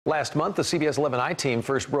Last month, the CBS 11i team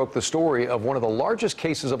first broke the story of one of the largest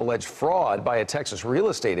cases of alleged fraud by a Texas real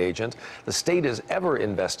estate agent the state has ever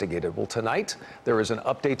investigated. Well, tonight, there is an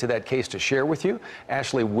update to that case to share with you.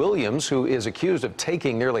 Ashley Williams, who is accused of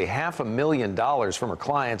taking nearly $500,000 from her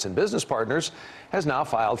clients and business partners, has now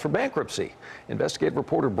filed for bankruptcy. Investigative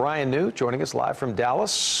reporter Brian New joining us live from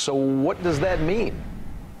Dallas. So what does that mean?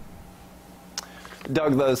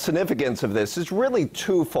 Doug, the significance of this is really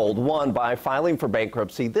twofold. One, by filing for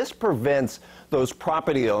bankruptcy, this prevents those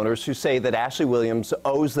property owners who say that Ashley Williams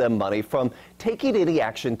owes them money from taking any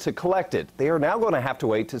action to collect it. They are now going to have to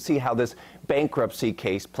wait to see how this bankruptcy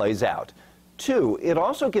case plays out. Two, it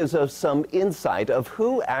also gives us some insight of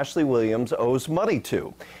who Ashley Williams owes money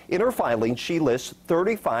to. In her filing, she lists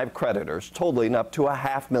 35 creditors totaling up to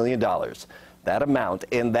 $500,000. That amount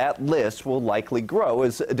and that list will likely grow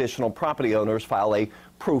as additional property owners file a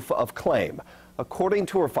proof of claim. According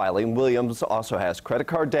to her filing, Williams also has credit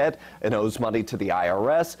card debt and owes money to the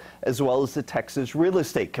IRS as well as the Texas Real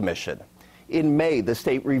Estate Commission. In May, the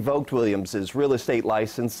state revoked Williams' real estate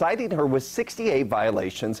license, citing her with 68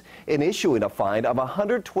 violations and issuing a fine of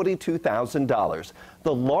 $122,000,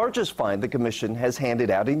 the largest fine the commission has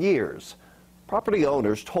handed out in years. Property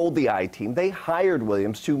owners told the I-Team they hired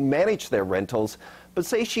Williams to manage their rentals, but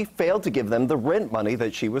say she failed to give them the rent money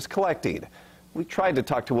that she was collecting. We tried to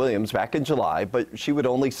talk to Williams back in July, but she would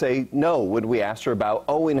only say no when we asked her about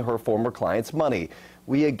owing her former clients money.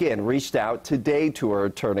 We again reached out today to her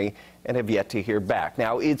attorney and have yet to hear back.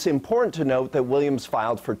 Now, it's important to note that Williams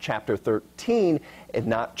filed for Chapter 13 and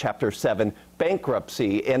not Chapter 7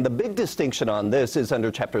 bankruptcy. And the big distinction on this is under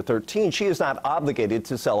Chapter 13, she is not obligated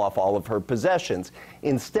to sell off all of her possessions.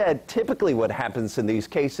 Instead, typically what happens in these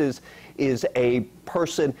cases is a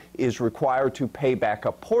person is required to pay back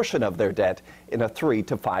a portion of their debt in a 3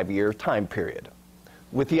 to 5 year time period.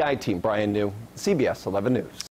 With the I-Team, Brian New, CBS 11 News.